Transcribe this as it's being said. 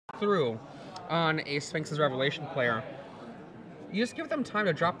through on a Sphinx's Revelation player, you just give them time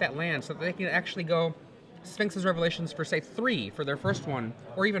to drop that land so that they can actually go Sphinx's Revelations for, say, 3 for their first one,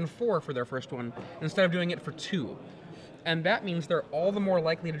 or even 4 for their first one, instead of doing it for 2. And that means they're all the more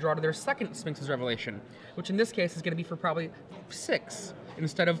likely to draw to their second Sphinx's Revelation, which in this case is going to be for probably 6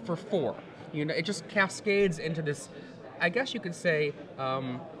 instead of for 4. You know, it just cascades into this, I guess you could say,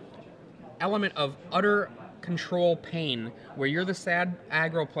 element of utter control pain, where you're the sad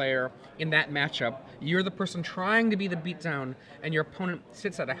aggro player in that matchup, you're the person trying to be the beatdown, and your opponent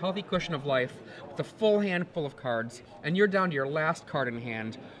sits at a healthy cushion of life with a full handful of cards, and you're down to your last card in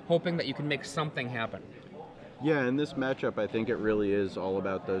hand, hoping that you can make something happen. Yeah, in this matchup, I think it really is all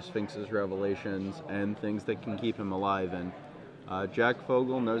about those Sphinx's Revelations and things that can keep him alive. And Jack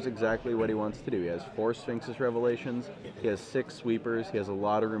Fogle knows exactly what he wants to do. He has 4 Sphinx's Revelations, he has 6 sweepers, he has a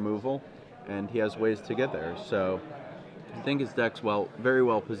lot of removal, and he has ways to get there. So I think his deck's very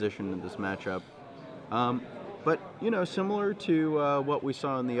well positioned in this matchup. But, you know, similar to what we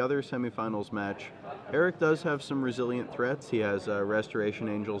saw in the other semifinals match, Eric does have some resilient threats. He has Restoration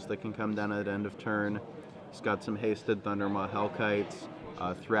Angels that can come down at end of turn. He's got some Hasted Thundermaw Hellkites.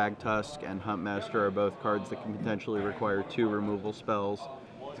 Thragtusk and Huntmaster are both cards that can potentially require 2 removal spells.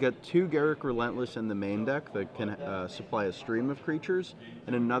 He's got 2 Garruk Relentless in the main deck that can supply a stream of creatures,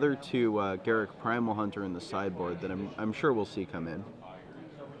 and another 2 Garruk Primal Hunter in the sideboard that I'm sure we'll see come in.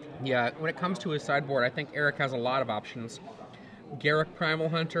 Yeah, when it comes to his sideboard, I think Eric has a lot of options. Garruk Primal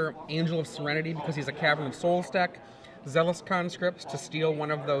Hunter, Angel of Serenity because he's a Cavern of Souls deck, Zealous Conscripts to steal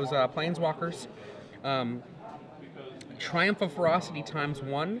one of those Planeswalkers, Triumph of Ferocity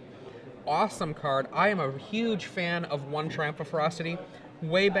 ×1, awesome card. I am a huge fan of 1 Triumph of Ferocity.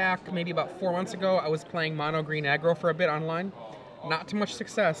 Way back, maybe about 4 months ago, I was playing mono green aggro for a bit online. Not too much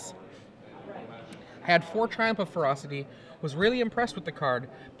success. Had 4 Triumph of Ferocity, was really impressed with the card,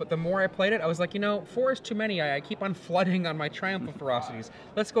 but the more I played it, I was like, you know, 4 is too many. I keep on flooding on my Triumph of Ferocities.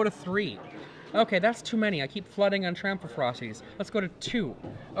 Let's go to 3. Okay, that's too many. I keep flooding on Triumph of Ferocities. Let's go to 2.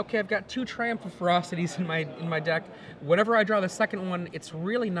 Okay, I've got 2 Triumph of Ferocities in my deck. Whenever I draw the second one, it's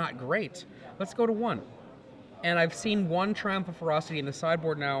really not great. Let's go to 1. And I've seen 1 Triumph of Ferocity in the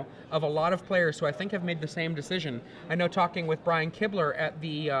sideboard now of a lot of players who I think have made the same decision. I know talking with Brian Kibler at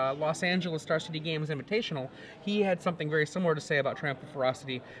the Los Angeles Star City Games Invitational, he had something very similar to say about Triumph of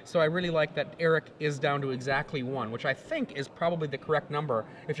Ferocity. So I really like that Eric is down to exactly 1, which I think is probably the correct number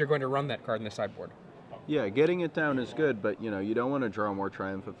if you're going to run that card in the sideboard. Yeah, getting it down is good, but you know, you don't want to draw more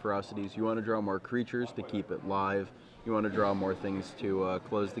Triumph of Ferocities. You want to draw more creatures to keep it live. You want to draw more things to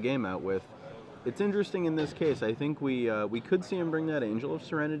close the game out with. It's interesting in this case. I think we could see him bring that Angel of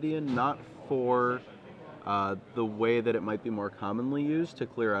Serenity in, not for the way that it might be more commonly used to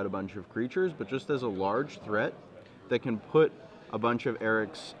clear out a bunch of creatures, but just as a large threat that can put a bunch of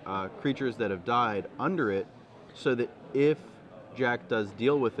Eric's creatures that have died under it, so that if Jack does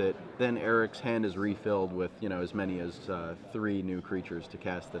deal with it, then Eric's hand is refilled with, you know, as many as 3 new creatures to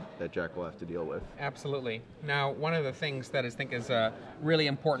cast that Jack will have to deal with. Absolutely. Now, one of the things that I think is really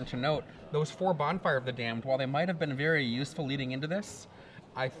important to note, those 4 Bonfire of the Damned, while they might have been very useful leading into this,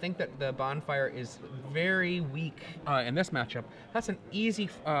 I think that the Bonfire is very weak in this matchup. That's an easy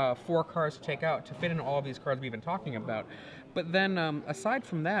 4 cards to take out to fit in all of these cards we've been talking about. But then, aside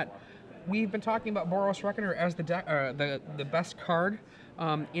from that, we've been talking about Boros Reckoner as the best card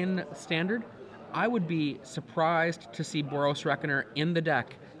in Standard. I would be surprised to see Boros Reckoner in the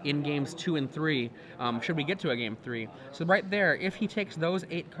deck in games 2 and 3, should we get to a game 3. So right there, if he takes those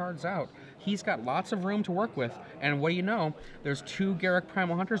 8 cards out, he's got lots of room to work with. And what do you know? There's 2 Garruk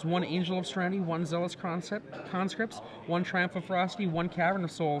Primal Hunters, 1 Angel of Serenity, 1 Zealous Conscripts, 1 Triumph of Ferocity, 1 Cavern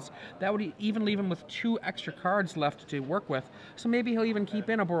of Souls. That would even leave him with 2 extra cards left to work with. So maybe he'll even keep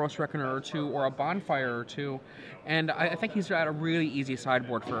in a Boros Reckoner or 2 or a Bonfire or 2. And I think he's got a really easy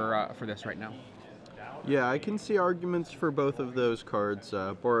sideboard for this right now. Yeah, I can see arguments for both of those cards.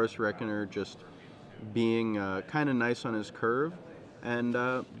 Boros Reckoner just being kind of nice on his curve, and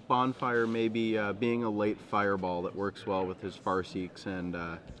Bonfire maybe being a late fireball that works well with his Farseeks and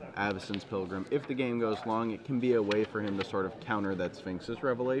Avacyn's Pilgrim. If the game goes long, it can be a way for him to sort of counter that Sphinx's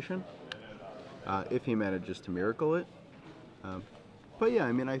Revelation, if he manages to miracle it. But yeah,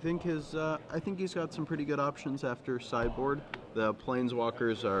 I mean, I think he's got some pretty good options after sideboard. The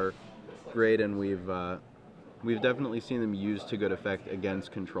Planeswalkers are great, and we've definitely seen them used to good effect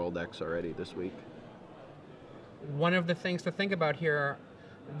against control decks already this week. One of the things to think about here,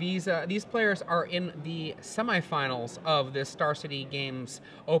 these players are in the semifinals of this Star City Games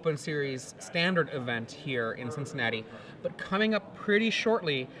Open Series Standard event here in Cincinnati. But coming up pretty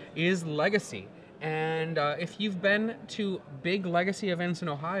shortly is Legacy. And if you've been to big Legacy events in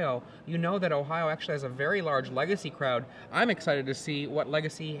Ohio, you know that Ohio actually has a very large Legacy crowd. I'm excited to see what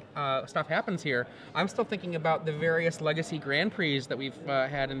Legacy stuff happens here. I'm still thinking about the various Legacy Grand Prix that we've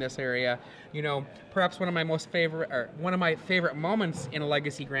had in this area. You know, perhaps one of my favorite moments in a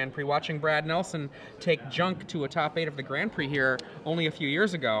Legacy Grand Prix, watching Brad Nelson take junk to a top 8 of the Grand Prix here only a few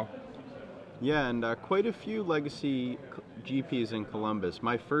years ago. Yeah, and quite a few Legacy GPs in Columbus.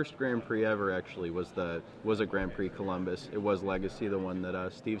 My first Grand Prix ever actually was a Grand Prix Columbus. It was Legacy, the one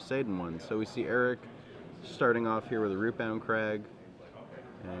that Steve Sadin won. So we see Eric starting off here with a Rootbound Crag,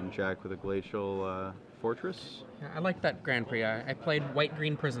 and Jack with a Glacial Fortress. Yeah, I like that Grand Prix. I played White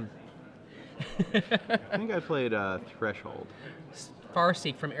Green Prison. I think I played Threshold.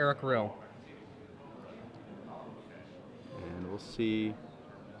 Farseek from Eric Rill. And we'll see.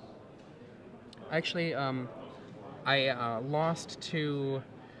 Actually, I lost to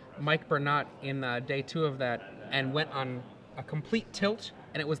Mike Bernat in day 2 of that and went on a complete tilt,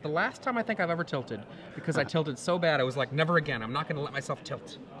 and it was the last time I think I've ever tilted, because I tilted so bad I was like, never again, I'm not going to let myself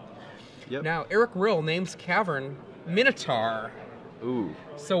tilt. Yep. Now, Eric Rill names Cavern Minotaur. Ooh.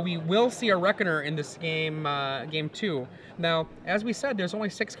 So we will see a Reckoner in this game, game 2. Now, as we said, there's only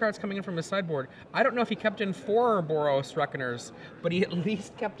 6 cards coming in from his sideboard. I don't know if he kept in 4 Boros Reckoners, but he at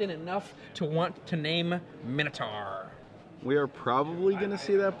least kept in enough to want to name Minotaur. We are probably going to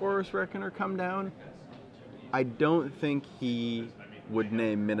see that Boros Reckoner come down. I don't think he would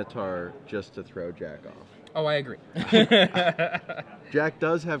name Minotaur just to throw Jack off. Oh, I agree. Jack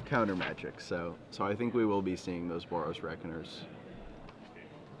does have counter magic, so I think we will be seeing those Boros Reckoners.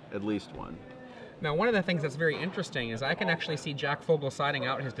 At least one. Now, one of the things that's very interesting is I can actually see Jack Fogle siding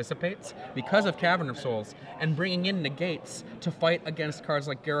out his Dissipates because of Cavern of Souls and bringing in Negates to fight against cards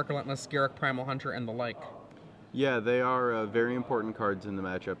like Garruk Relentless, Garruk Primal Hunter, and the like. Yeah, they are very important cards in the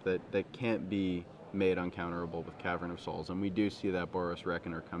matchup that can't be made uncounterable with Cavern of Souls, and we do see that Boros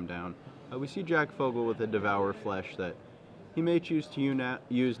Reckoner come down. We see Jack Fogle with a Devour Flesh that he may choose to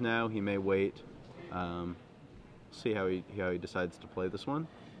use now, he may wait. See how he decides to play this one.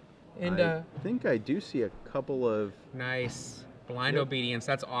 And I think I do see a couple of... Nice. Blind Obedience.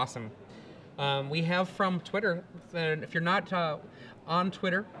 That's awesome. We have from Twitter, and if you're not on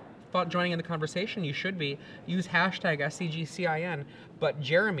Twitter, thought joining in the conversation, you should be. Use hashtag SCGCIN. But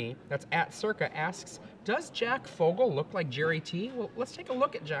Jeremy, that's at Circa, asks, does Jack Fogle look like Jerry T? Well, let's take a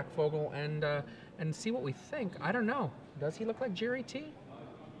look at Jack Fogle and see what we think. I don't know. Does he look like Jerry T?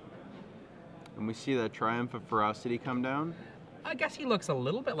 And we see that Triumph of Ferocity come down. I guess he looks a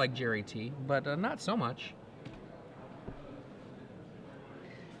little bit like Jerry T, but not so much.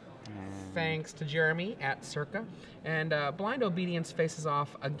 Thanks to Jeremy at Circa. And Blind Obedience faces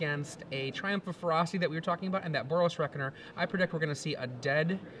off against a Triumph of Ferocity that we were talking about, and that Boros Reckoner. I predict we're going to see a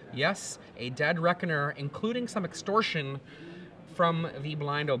dead Reckoner, including some extortion from the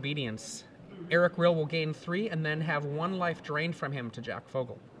Blind Obedience. Eric Rill will gain 3 and then have 1 life drained from him to Jack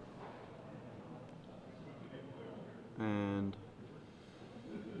Fogle. And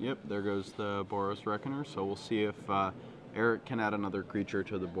yep, there goes the Boros Reckoner. So we'll see if Eric can add another creature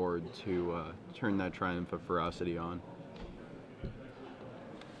to the board to turn that Triumph of Ferocity on.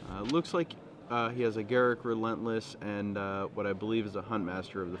 Looks like he has a Garruk Relentless and what I believe is a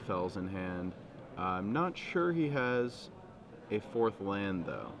Huntmaster of the Fells in hand. I'm not sure he has a 4th land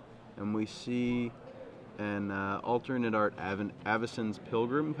though. And we see an alternate art Avacyn's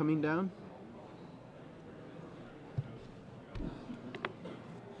Pilgrim coming down.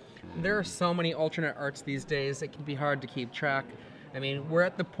 There are so many alternate arts these days, it can be hard to keep track. I mean, we're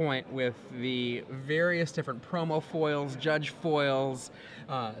at the point with the various different promo foils, judge foils,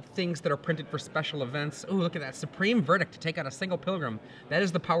 things that are printed for special events. Ooh, look at that. Supreme Verdict to take out a single Pilgrim. That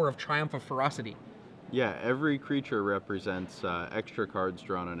is the power of Triumph of Ferocity. Yeah, every creature represents extra cards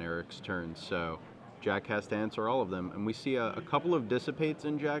drawn on Eric's turn, so Jack has to answer all of them. And we see a couple of Dissipates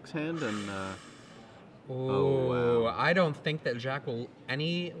in Jack's hand, and... Oh, wow. I don't think that Jack will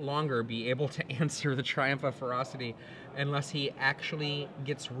any longer be able to answer the Triumph of Ferocity unless he actually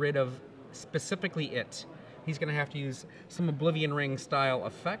gets rid of specifically it. He's going to have to use some Oblivion Ring style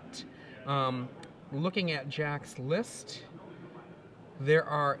effect. Looking at Jack's list, there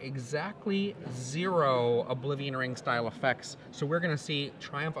are exactly 0 Oblivion Ring style effects. So we're going to see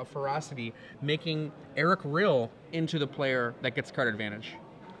Triumph of Ferocity making Eric Rill into the player that gets card advantage.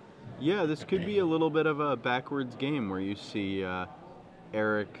 Yeah, this could be a little bit of a backwards game where you see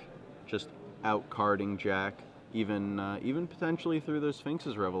Eric just out-carding Jack, even potentially through those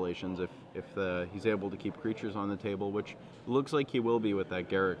Sphinx's Revelations if he's able to keep creatures on the table, which looks like he will be with that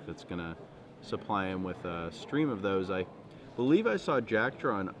Garruk that's going to supply him with a stream of those. I believe I saw Jack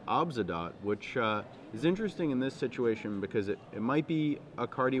draw an Obzadot, which is interesting in this situation because it might be a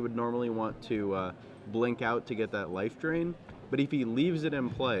card he would normally want to blink out to get that life drain, but if he leaves it in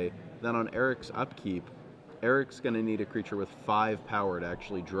play, then on Eric's upkeep, Eric's going to need a creature with 5 power to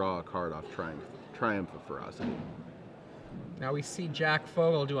actually draw a card off Triumph of Ferocity. Now we see Jack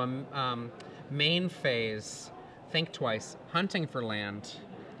Fogle do a main phase, think twice, hunting for land,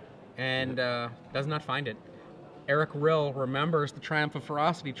 and does not find it. Eric Rill remembers the Triumph of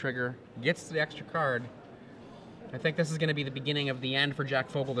Ferocity trigger, gets the extra card. I think this is going to be the beginning of the end for Jack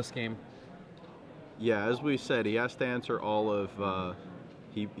Fogle this game. Yeah, as we said, he has to answer all of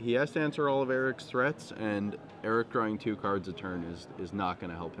he has to answer all of Eric's threats, and Eric drawing 2 cards a turn is not going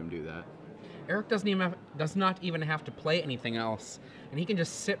to help him do that. Eric does not even have to play anything else, and he can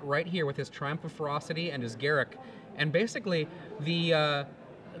just sit right here with his Triumph of Ferocity and his Garruk, and basically the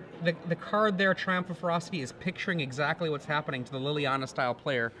card there, Triumph of Ferocity, is picturing exactly what's happening to the Liliana-style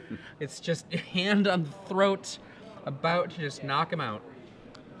player. It's just hand on the throat, about to just knock him out.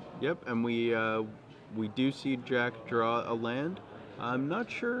 Yep, and we do see Jack draw a land. I'm not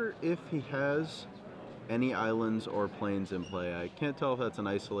sure if he has any islands or plains in play. I can't tell if that's an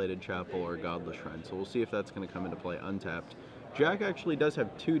Isolated Chapel or Godless Shrine, so we'll see if that's going to come into play untapped. Jack actually does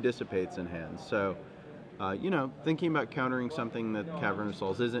have 2 Dissipates in hand, so thinking about countering something that Cavernous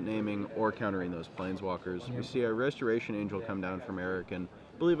Souls isn't naming or countering those Planeswalkers, we see a Restoration Angel come down from Eric, and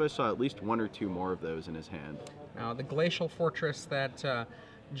I believe I saw at least 1 or 2 more of those in his hand. Now, the Glacial Fortress that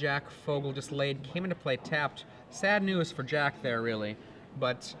Jack Fogle just laid came into play tapped. Sad news for Jack there, really.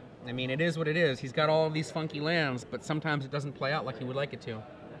 But, I mean, it is what it is. He's got all of these funky lands, but sometimes it doesn't play out like he would like it to.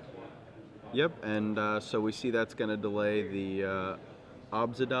 Yep, and so we see that's going to delay the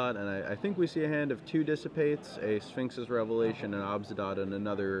Obzadot, and I think we see a hand of 2 Dissipates, a Sphinx's Revelation, an Obzadot, and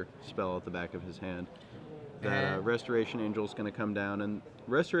another spell at the back of his hand. That Restoration Angel is going to come down, and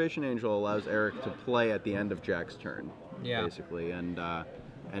Restoration Angel allows Eric to play at the end of Jack's turn, basically, and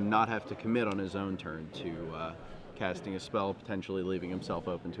not have to commit on his own turn to casting a spell, potentially leaving himself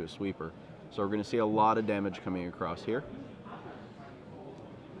open to a sweeper. So we're going to see a lot of damage coming across here.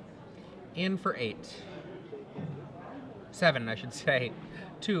 In for 8. 7, I should say.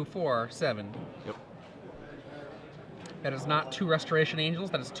 2, 4, 7. Yep. That is not 2 Restoration Angels,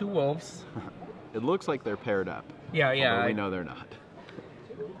 that is 2 Wolves. It looks like they're paired up. Yeah. We know they're not.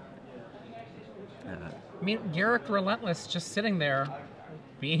 I mean, Garruk Relentless just sitting there,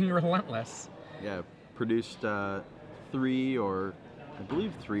 being relentless. Yeah, produced 3 or I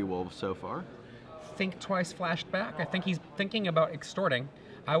believe 3 wolves so far. Think twice flashed back. I think he's thinking about extorting.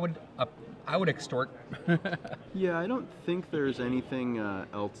 I would extort. Yeah, I don't think there's anything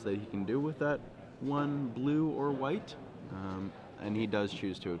else that he can do with that 1 blue or white, and he does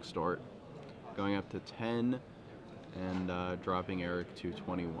choose to extort, going up to 10 and dropping Eric to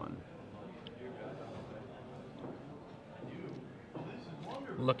 21.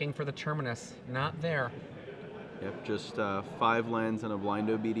 Looking for the Terminus. Not there. Yep, just 5 lands and a Blind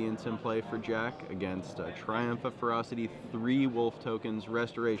Obedience in play for Jack against Triumph of Ferocity, 3 Wolf tokens,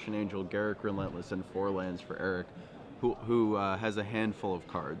 Restoration Angel, Garruk Relentless, and 4 lands for Eric, who has a handful of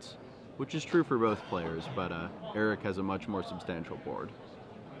cards, which is true for both players, but Eric has a much more substantial board.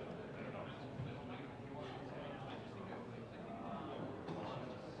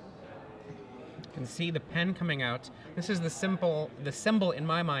 You can see the pen coming out. This is the symbol in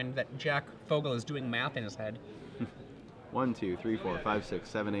my mind that Jack Fogle is doing math in his head. 1, 2, 3, 4, 5, 6,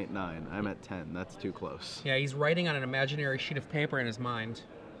 7, 8, 9. I'm at 10. That's too close. Yeah, he's writing on an imaginary sheet of paper in his mind.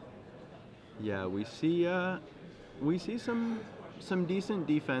 Yeah, we see some decent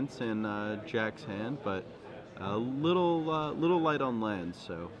defense in Jack's hand, but a little light on lands.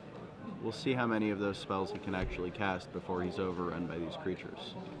 So we'll see how many of those spells he can actually cast before he's overrun by these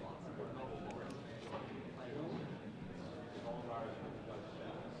creatures.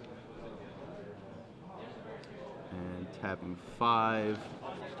 Tapping 5,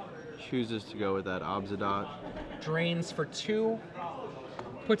 chooses to go with that Obzadot. Drains for 2,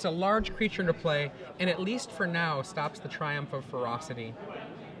 puts a large creature into play, and at least for now stops the Triumph of Ferocity.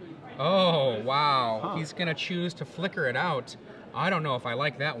 Oh, wow. Huh. He's going to choose to flicker it out. I don't know if I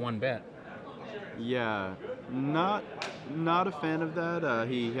like that one bit. Yeah, not a fan of that.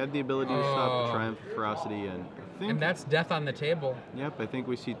 He had the ability to stop the Triumph of Ferocity, and I think... And that's death on the table. Yep, I think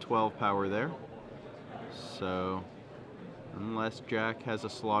we see 12 power there. So... unless Jack has a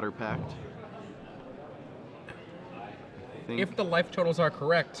Slaughter Pact. If the life totals are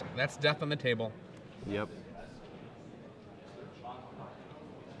correct, that's death on the table. Yep.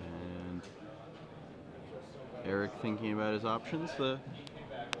 And Eric thinking about his options.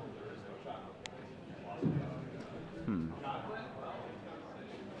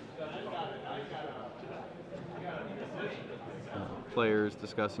 players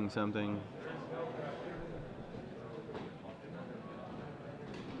discussing something.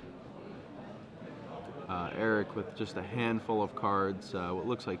 Eric with just a handful of cards, what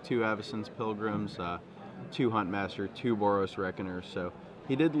looks like 2 Avacyn's Pilgrims, 2 Huntmaster, 2 Boros Reckoners, so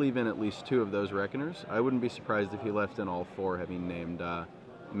he did leave in at least 2 of those Reckoners. I wouldn't be surprised if he left in all 4, having named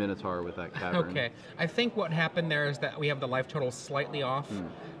Minotaur with that Cavern. Okay, I think what happened there is that we have the life total slightly off,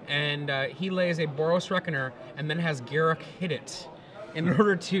 and he lays a Boros Reckoner and then has Garruk hit it in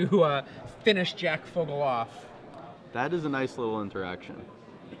order to finish Jack Fogle off. That is a nice little interaction.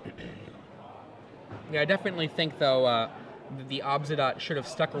 Yeah, I definitely think, though, the Obsidian should have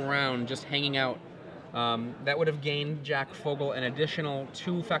stuck around just hanging out. That would have gained Jack Fogle an additional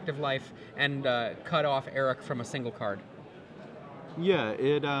 2 effective life and cut off Eric from a single card. Yeah,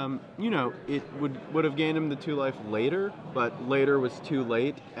 it it would have gained him the 2 life later, but later was too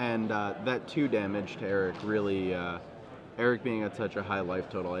late, and that 2 damage to Eric really, Eric being at such a high life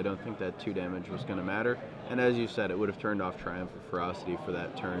total, I don't think that 2 damage was going to matter. And as you said, it would have turned off Triumph of Ferocity for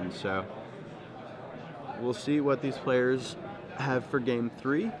that turn, so we'll see what these players have for game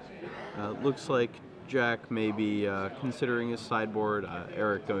 3. Looks like Jack may be considering his sideboard,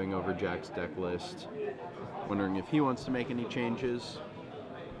 Eric going over Jack's deck list, wondering if he wants to make any changes.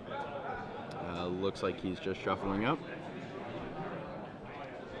 Looks like he's just shuffling up.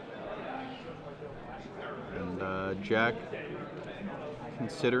 And Jack,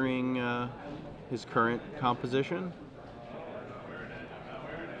 considering his current composition,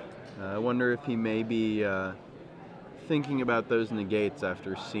 I wonder if he may be thinking about those negates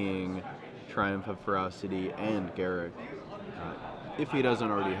after seeing Triumph of Ferocity and Garruk, if he doesn't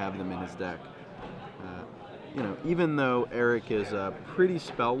already have them in his deck. Even though Eric is pretty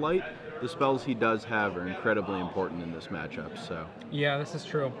spell light, the spells he does have are incredibly important in this matchup. So yeah, this is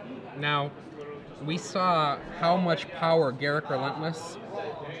true. Now, we saw how much power Garruk Relentless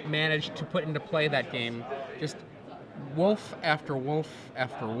managed to put into play that game. Just wolf after wolf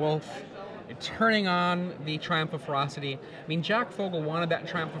after wolf, turning on the Triumph of Ferocity. I mean, Jack Fogle wanted that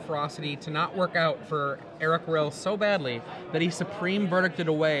Triumph of Ferocity to not work out for Eric Rill so badly that he supreme verdicted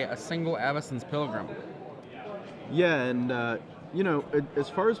away a single Avacyn's Pilgrim. Yeah, and as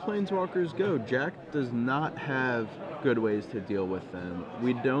far as Planeswalkers go, Jack does not have good ways to deal with them.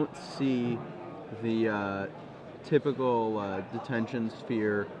 We don't see the typical Detention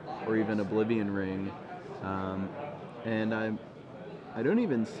Sphere or even Oblivion Ring, and I don't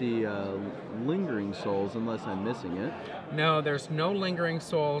even see Lingering Souls unless I'm missing it. No, there's no Lingering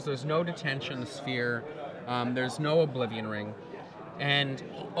Souls, there's no Detention Sphere, there's no Oblivion Ring. And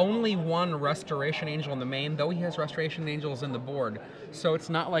only 1 Restoration Angel in the main, though he has Restoration Angels in the board. So it's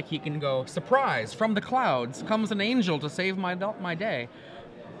not like he can go, surprise, from the clouds comes an angel to save my day.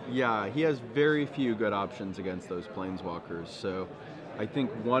 Yeah, he has very few good options against those Planeswalkers. So I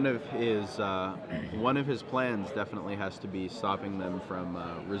think one of his plans definitely has to be stopping them from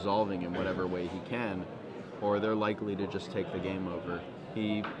resolving in whatever way he can, or they're likely to just take the game over.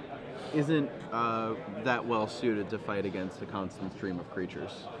 He isn't that well suited to fight against a constant stream of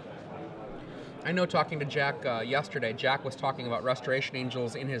creatures. I know, talking to Jack yesterday, Jack was talking about Restoration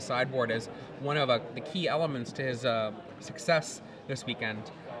Angels in his sideboard as one of the key elements to his success this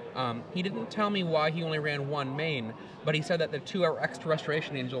weekend. He didn't tell me why he only ran 1 main, but he said that the 2 extra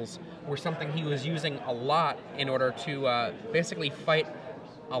Restoration Angels were something he was using a lot in order to basically fight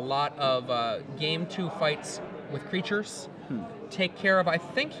a lot of Game 2 fights with creatures. Take care of, I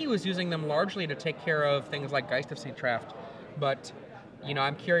think he was using them largely to take care of things like Geist of St. Traft, but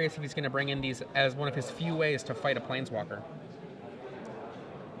I'm curious if he's going to bring in these as one of his few ways to fight a Planeswalker.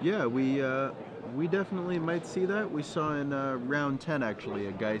 Yeah, we definitely might see that. We saw in round 10 actually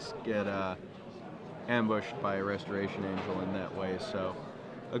a Geist get ambushed by a Restoration Angel in that way, so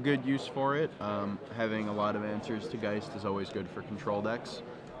a good use for it. Having a lot of answers to Geist is always good for control decks.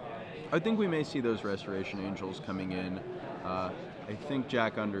 I think we may see those Restoration Angels coming in. I think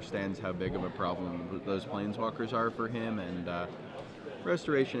Jack understands how big of a problem those Planeswalkers are for him, and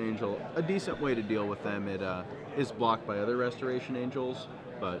Restoration Angel, a decent way to deal with them. It is blocked by other Restoration Angels,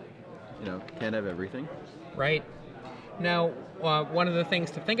 but can't have everything. Right. Now, one of the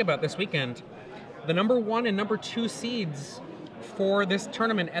things to think about this weekend, the number 1 and number 2 seeds for this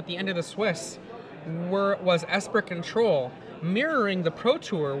tournament at the end of the Swiss was Esper Control, mirroring the Pro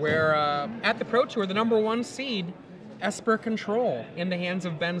Tour, where at the Pro Tour, the number 1 seed, Esper Control, in the hands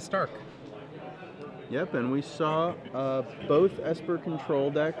of Ben Stark. Yep, and we saw both Esper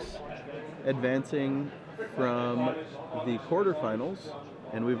Control decks advancing from the quarterfinals,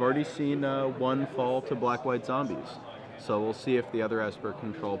 and we've already seen 1 fall to Black-White Zombies. So we'll see if the other Esper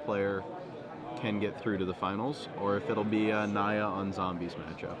Control player can get through to the finals, or if it'll be a Naya on Zombies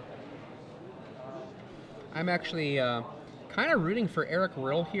matchup. I'm actually kind of rooting for Eric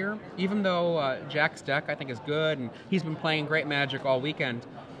Rill here, even though Jack's deck I think is good and he's been playing great Magic all weekend.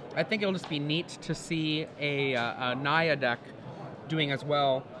 I think it'll just be neat to see a Naya deck doing as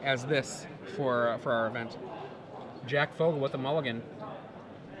well as this for our event. Jack Fogle with a mulligan.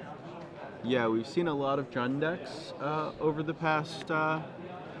 Yeah, we've seen a lot of Jund decks over the past,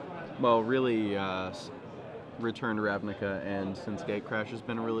 really Return to Ravnica and since Gatecrash has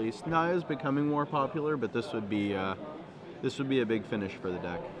been released. Naya is becoming more popular, but this would be a big finish for the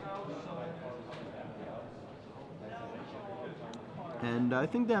deck. And I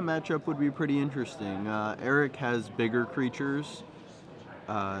think that matchup would be pretty interesting. Eric has bigger creatures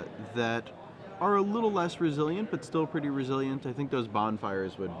that are a little less resilient, but still pretty resilient. I think those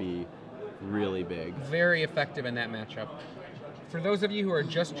bonfires would be really big. Very effective in that matchup. For those of you who are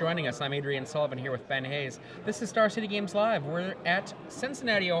just joining us, I'm Adrian Sullivan here with Ben Hayes. This is Star City Games Live. We're at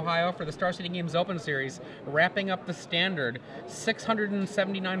Cincinnati, Ohio for the Star City Games Open Series, wrapping up the standard.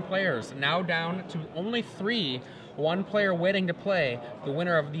 679 players, now down to only 3. 1 player waiting to play, the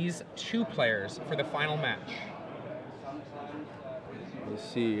winner of these 2 players for the final match. You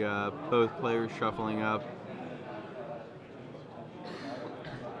see both players shuffling up.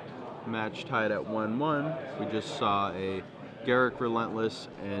 Match tied at 1-1. We just saw a Garruk Relentless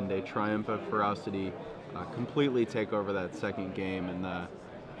and a Triumph of Ferocity completely take over that second game in the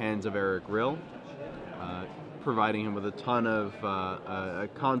hands of Eric Rill, providing him with a ton of a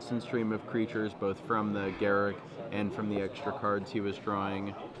constant stream of creatures, both from the Garruk and from the extra cards he was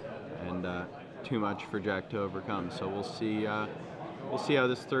drawing, and too much for Jack to overcome. So we'll see how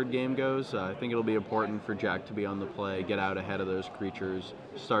this third game goes. I think it'll be important for Jack to be on the play, get out ahead of those creatures,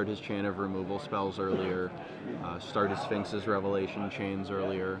 start his chain of removal spells earlier, start his Sphinx's Revelation chains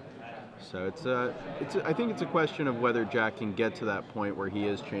earlier. So I think it's a question of whether Jack can get to that point where he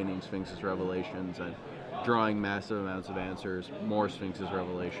is chaining Sphinx's Revelations and drawing massive amounts of answers, more Sphinx's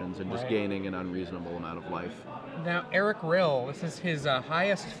Revelations, and just gaining an unreasonable amount of life. Now, Eric Rill, this is his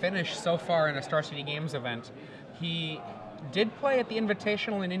highest finish so far in a Star City Games event. He did play at the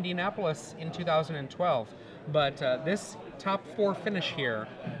Invitational in Indianapolis in 2012, but this top 4 finish here,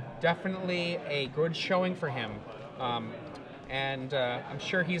 definitely a good showing for him. And I'm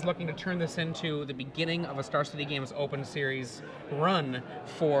sure he's looking to turn this into the beginning of a Star City Games Open Series run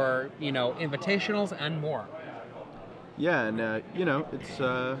for, invitationals and more. Yeah, and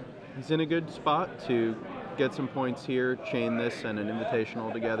he's in a good spot to get some points here, chain this and an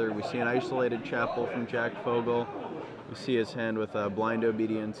invitational together. We see an isolated Chapel from Jack Fogle. We see his hand with a Blind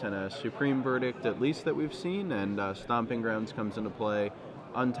Obedience and a Supreme Verdict, at least that we've seen, and Stomping Grounds comes into play.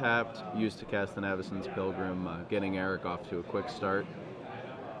 Untapped, used to cast the Navison's Pilgrim, getting Eric off to a quick start.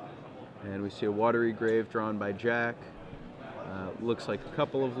 And we see a Watery Grave drawn by Jack. Looks like a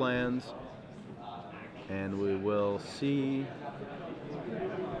couple of lands. And we will see...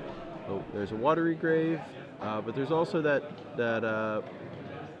 Oh, there's a Watery Grave, but there's also that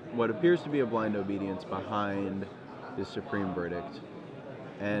what appears to be a Blind Obedience behind the Supreme Verdict.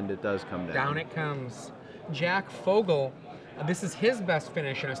 And it does come down. Down it comes. Jack Fogle. This is his best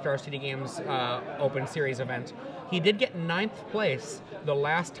finish in a Star City Games Open Series event. He did get 9th place the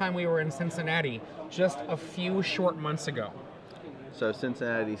last time we were in Cincinnati, just a few short months ago. So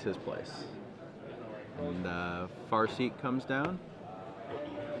Cincinnati's his place. And Farseek comes down.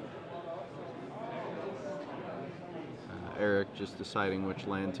 Eric just deciding which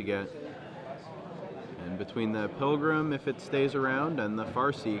land to get. And between the Pilgrim, if it stays around, and the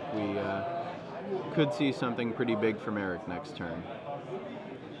Farseek, we could see something pretty big from Eric next turn.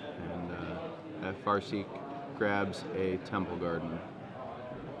 And that Farseek grabs a Temple Garden.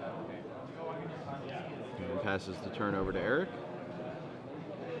 And passes the turn over to Eric,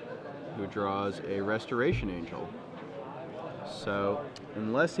 who draws a Restoration Angel. So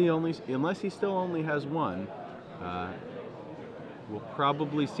unless he still only has 1, we'll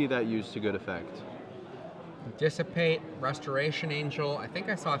probably see that used to good effect. Dissipate, Restoration Angel. I think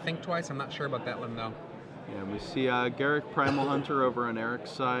I saw Think Twice. I'm not sure about that one, though. Yeah, we see Garruk Primal Hunter over on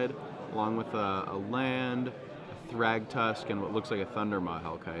Eric's side, along with a land, a Thragtusk, and what looks like a Thundermaw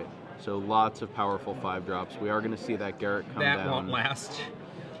Hellkite. So lots of powerful 5-drops. We are going to see that Garruk come down. That won't last.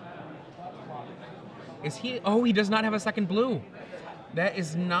 Is he... Oh, he does not have a second blue. That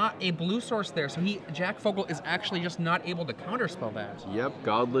is not a blue source there, so Jack Fogle is actually just not able to counterspell that. Yep,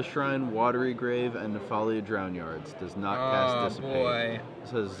 Godless Shrine, Watery Grave, and Nephalia Drownyards. Does not cast Dissipate. Boy.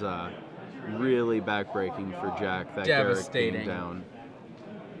 This is really backbreaking for Jack, that Garruk came down.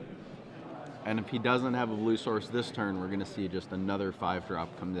 And if he doesn't have a blue source this turn, we're going to see just another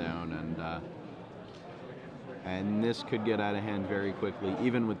 5-drop come down, and And this could get out of hand very quickly,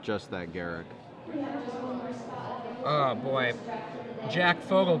 even with just that Garrick. Oh boy. Jack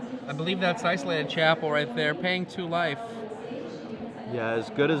Fogle, I believe that's Isolated Chapel right there, paying 2 life. Yeah, as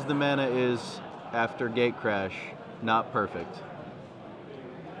good as the mana is after Gate Crash, not perfect.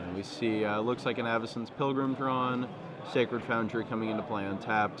 And we see, looks like an Avacyn's Pilgrim drawn, Sacred Foundry coming into play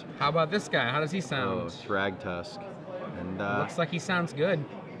untapped. How about this guy? How does he sound? Oh, Thragtusk. And looks like he sounds good.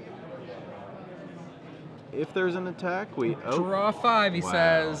 if there's an attack, we draw 5. He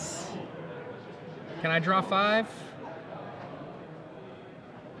says. Can I draw 5?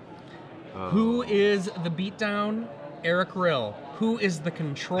 Who is the beatdown? Eric Rill. Who is the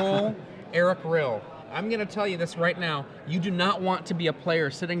control? Eric Rill. I'm going to tell you this right now. You do not want to be a player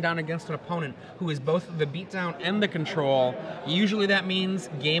sitting down against an opponent who is both the beatdown and the control. Usually that means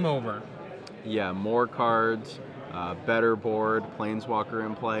game over. Yeah, more cards, better board, Planeswalker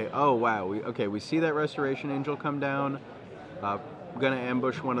in play. Oh, wow. We see that Restoration Angel come down. Going to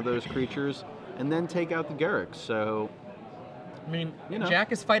ambush one of those creatures and then take out the Garrick. So, I mean,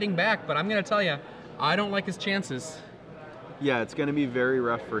 Jack is fighting back, but I'm going to tell you, I don't like his chances. Yeah, it's going to be very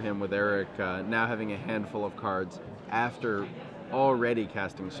rough for him with Eric now having a handful of cards after already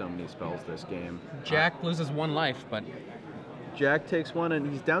casting so many spells this game. Jack loses 1 life, but... Jack takes 1, and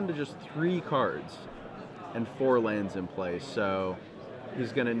he's down to just 3 cards and 4 lands in play, so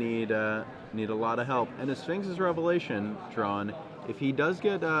he's going to need a lot of help. And a Sphinx's Revelation drawn, if he does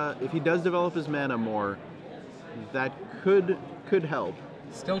develop his mana more, that could help.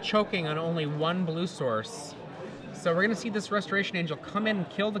 Still choking on only 1 blue source. So we're going to see this Restoration Angel come in and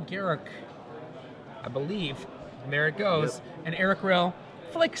kill the Garrick, I believe. And there it goes. Yep. And Eric Rill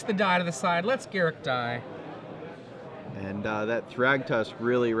flicks the die to the side, lets Garrick die. And that Thragtusk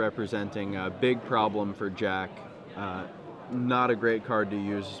really representing a big problem for Jack. Not a great card to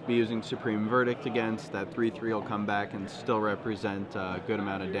use. Be using Supreme Verdict against. That 3/3 will come back and still represent a good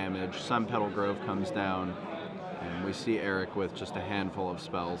amount of damage. Sun Petal Grove comes down, and we see Eric with just a handful of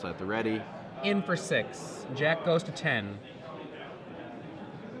spells at the ready. In for 6. Jack goes to 10.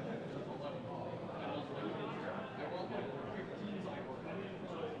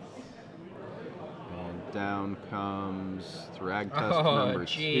 And down comes Thragtusk number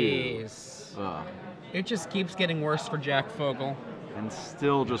 2. Ugh. It just keeps getting worse for Jack Fogle. And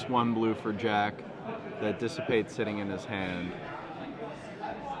still just 1 blue for Jack that dissipates sitting in his hand.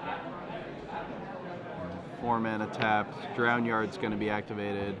 4 mana tapped. Drown Yard's going to be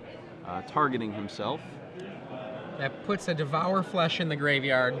activated. Targeting himself. That puts a Devour Flesh in the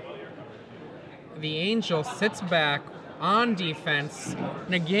graveyard. The Angel sits back on defense.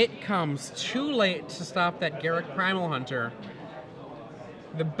 Negate comes too late to stop that Garrick Primal Hunter.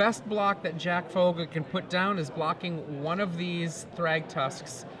 The best block that Jack Fogle can put down is blocking one of these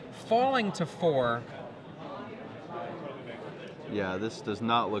Thragtusks, falling to 4. Yeah, this does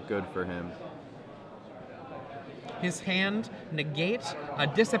not look good for him. His hand, Negate, a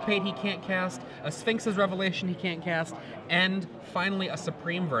Dissipate he can't cast, a Sphinx's Revelation he can't cast, and finally a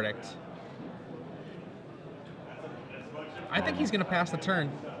Supreme Verdict. I think he's going to pass the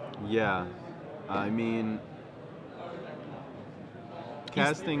turn. Yeah. I mean,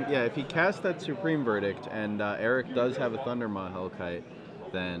 if he casts that Supreme Verdict and Eric does have a Thundermaw Hellkite,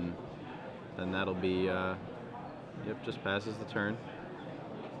 then that'll be, just passes the turn.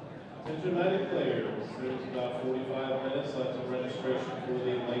 United players, there's about 45 minutes left of registration for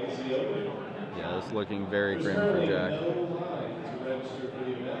the Legacy Open. Yeah, it's looking very grim for Jack.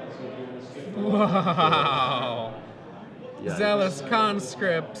 Wow. Yeah. Zealous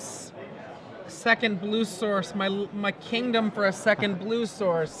Conscripts. Second blue source, my kingdom for a second blue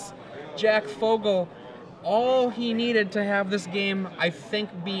source. Jack Fogle, all he needed to have this game, I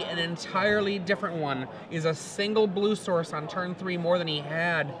think, be an entirely different one, is a single blue source on turn 3 more than he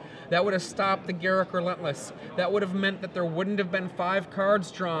had. That would have stopped the Garrick Relentless. That would have meant that there wouldn't have been 5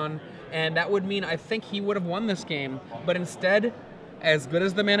 cards drawn, and that would mean I think he would have won this game. But instead, as good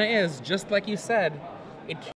as the mana is, just like you said, it